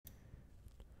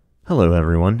Hello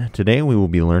everyone. Today we will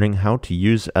be learning how to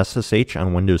use SSH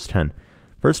on Windows 10.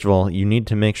 First of all, you need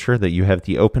to make sure that you have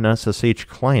the OpenSSH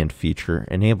Client feature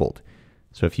enabled.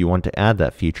 So if you want to add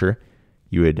that feature,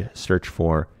 you would search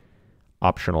for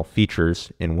optional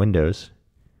features in Windows,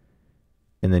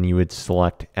 and then you would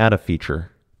select Add a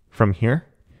Feature. From here,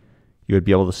 you would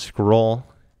be able to scroll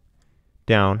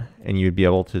down and you would be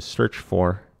able to search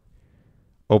for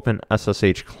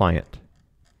OpenSSH Client.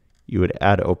 You would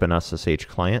add OpenSSH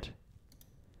Client,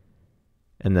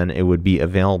 and then it would be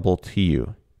available to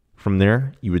you. From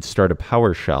there, you would start a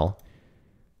PowerShell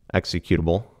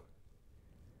executable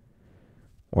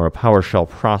or a PowerShell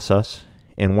process.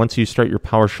 And once you start your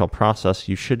PowerShell process,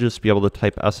 you should just be able to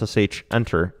type SSH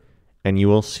enter, and you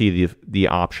will see the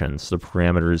options, the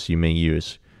parameters you may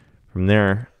use. From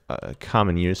there, a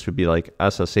common use would be like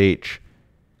SSH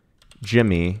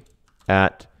Jimmy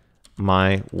at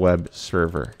my web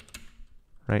server.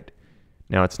 Right?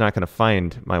 Now it's not going to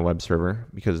find my web server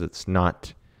because it's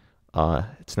not a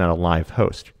live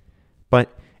host. But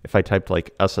if I typed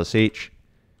like SSH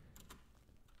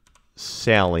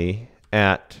Sally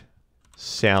at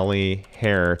sallyhair.com,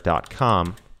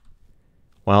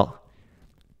 well,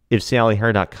 if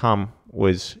sallyhair.com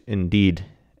was indeed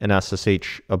an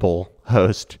SSH-able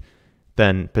host,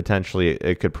 then potentially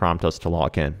it could prompt us to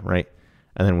log in, right?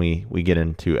 And then we get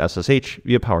into SSH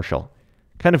via PowerShell.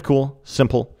 Kind of cool,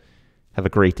 simple. Have a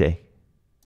great day.